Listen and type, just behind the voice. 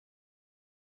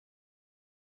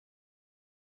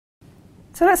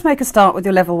So let's make a start with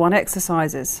your level 1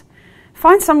 exercises.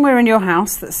 Find somewhere in your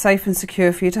house that's safe and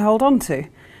secure for you to hold on to.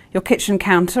 Your kitchen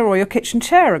counter or your kitchen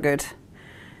chair are good.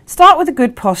 Start with a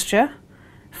good posture,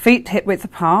 feet hip width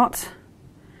apart.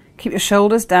 Keep your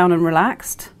shoulders down and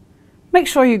relaxed. Make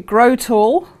sure you grow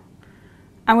tall,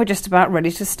 and we're just about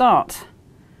ready to start.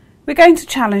 We're going to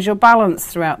challenge your balance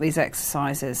throughout these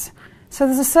exercises. So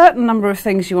there's a certain number of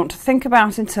things you want to think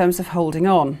about in terms of holding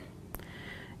on.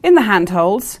 In the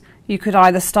handholds, you could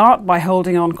either start by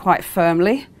holding on quite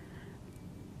firmly,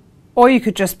 or you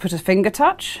could just put a finger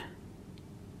touch,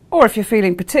 or if you're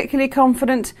feeling particularly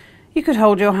confident, you could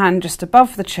hold your hand just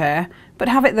above the chair, but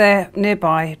have it there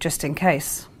nearby just in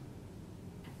case.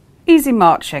 Easy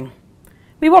marching.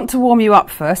 We want to warm you up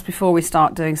first before we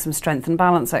start doing some strength and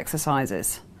balance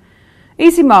exercises.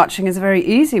 Easy marching is a very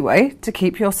easy way to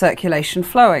keep your circulation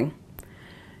flowing.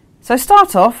 So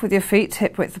start off with your feet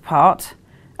hip width apart,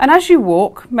 and as you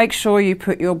walk, make sure you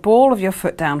put your ball of your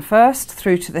foot down first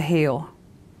through to the heel.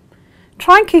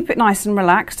 Try and keep it nice and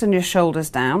relaxed and your shoulders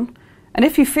down, and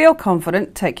if you feel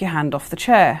confident, take your hand off the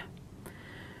chair.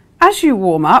 As you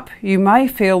warm up, you may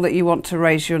feel that you want to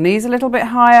raise your knees a little bit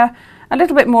higher, a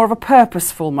little bit more of a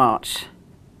purposeful march.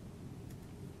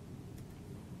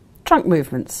 Trunk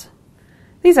movements.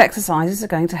 These exercises are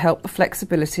going to help the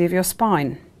flexibility of your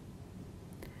spine.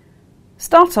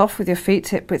 Start off with your feet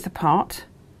hip width apart,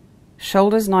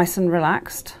 shoulders nice and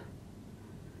relaxed,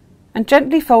 and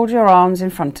gently fold your arms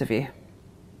in front of you.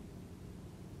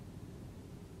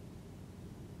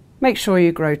 Make sure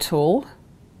you grow tall.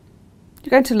 You're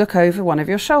going to look over one of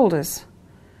your shoulders.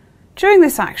 During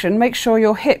this action, make sure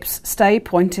your hips stay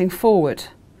pointing forward,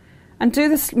 and do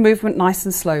this movement nice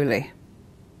and slowly.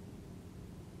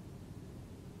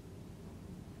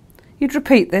 You'd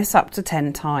repeat this up to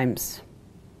 10 times.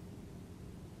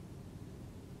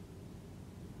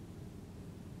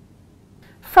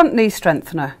 Front knee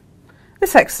strengthener.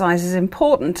 This exercise is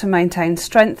important to maintain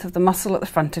strength of the muscle at the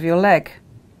front of your leg.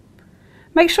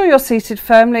 Make sure you're seated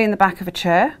firmly in the back of a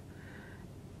chair,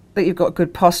 that you've got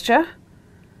good posture,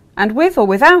 and with or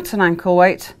without an ankle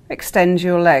weight, extend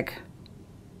your leg.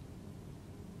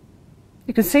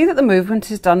 You can see that the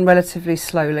movement is done relatively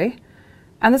slowly,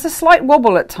 and there's a slight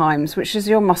wobble at times, which is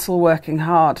your muscle working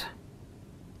hard.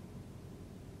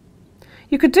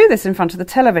 You could do this in front of the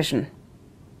television.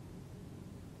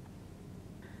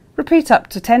 Repeat up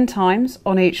to 10 times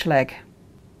on each leg.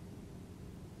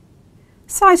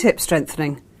 Side hip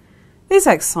strengthening. These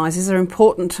exercises are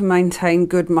important to maintain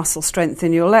good muscle strength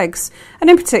in your legs, and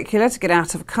in particular to get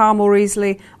out of a car more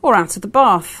easily or out of the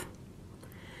bath.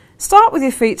 Start with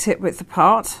your feet hip width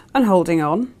apart and holding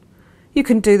on. You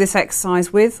can do this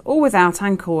exercise with or without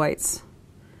ankle weights.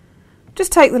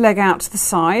 Just take the leg out to the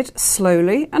side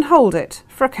slowly and hold it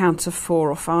for a count of 4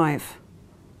 or 5.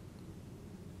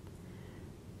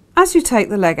 As you take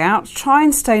the leg out, try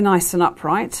and stay nice and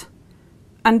upright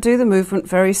and do the movement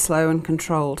very slow and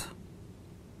controlled.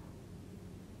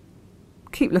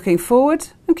 Keep looking forward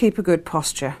and keep a good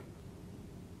posture.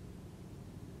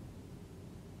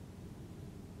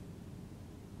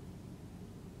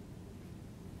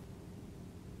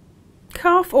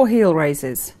 Calf or heel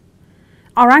raises.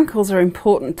 Our ankles are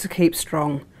important to keep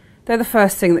strong. They're the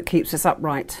first thing that keeps us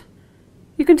upright.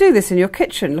 You can do this in your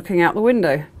kitchen looking out the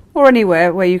window, or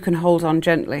anywhere where you can hold on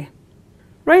gently.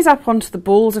 Raise up onto the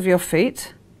balls of your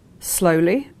feet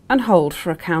slowly and hold for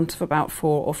a count of about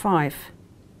 4 or 5.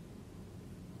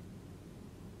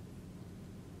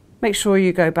 Make sure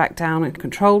you go back down in a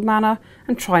controlled manner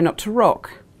and try not to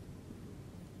rock.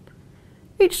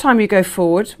 Each time you go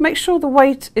forward, make sure the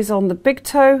weight is on the big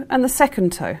toe and the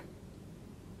second toe.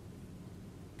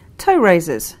 Toe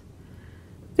raises.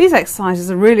 These exercises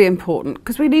are really important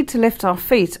because we need to lift our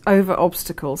feet over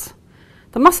obstacles.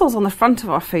 The muscles on the front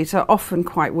of our feet are often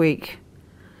quite weak.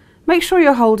 Make sure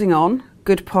you're holding on,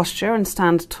 good posture and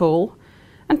stand tall,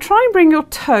 and try and bring your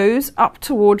toes up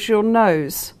towards your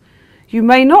nose. You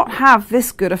may not have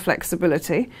this good a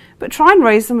flexibility, but try and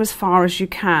raise them as far as you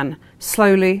can,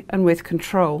 slowly and with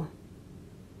control.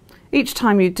 Each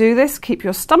time you do this, keep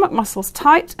your stomach muscles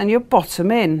tight and your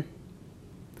bottom in.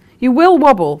 You will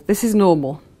wobble, this is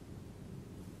normal.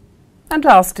 And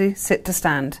lastly, sit to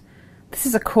stand. This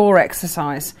is a core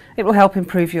exercise. It will help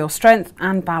improve your strength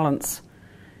and balance.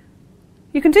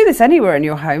 You can do this anywhere in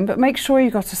your home, but make sure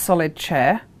you've got a solid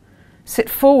chair. Sit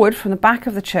forward from the back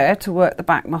of the chair to work the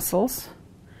back muscles.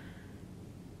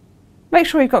 Make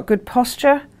sure you've got good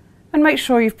posture and make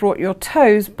sure you've brought your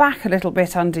toes back a little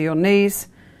bit under your knees.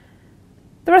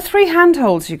 There are 3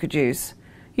 handholds you could use.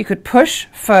 You could push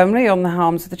firmly on the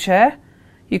arms of the chair.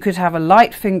 You could have a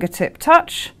light fingertip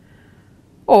touch,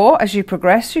 Or as you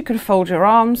progress, you can fold your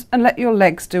arms and let your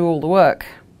legs do all the work.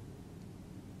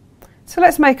 So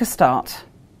let's make a start.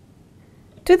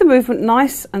 Do the movement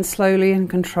nice and slowly and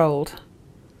controlled.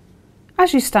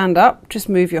 As you stand up, just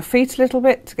move your feet a little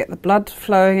bit to get the blood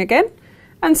flowing again,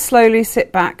 and slowly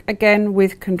sit back again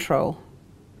with control.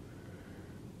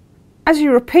 As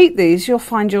you repeat these, you'll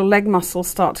find your leg muscles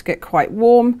start to get quite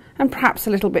warm and perhaps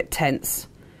a little bit tense.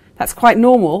 That's quite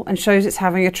normal and shows it's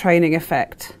having a training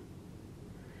effect.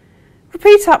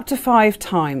 Repeat up to 5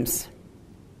 times.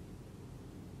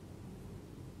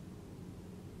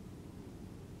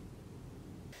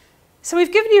 So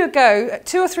we've given you a go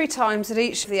 2 or 3 times at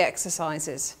each of the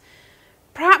exercises.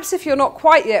 Perhaps if you're not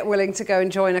quite yet willing to go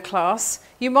and join a class,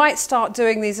 you might start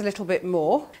doing these a little bit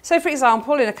more. So for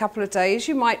example, in a couple of days,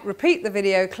 you might repeat the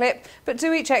video clip, but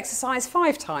do each exercise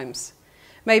 5 times.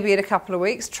 Maybe in a couple of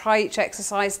weeks, try each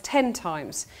exercise 10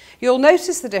 times. You'll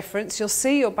notice the difference, you'll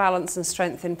see your balance and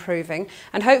strength improving,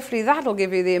 and hopefully that'll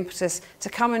give you the impetus to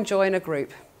come and join a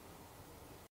group.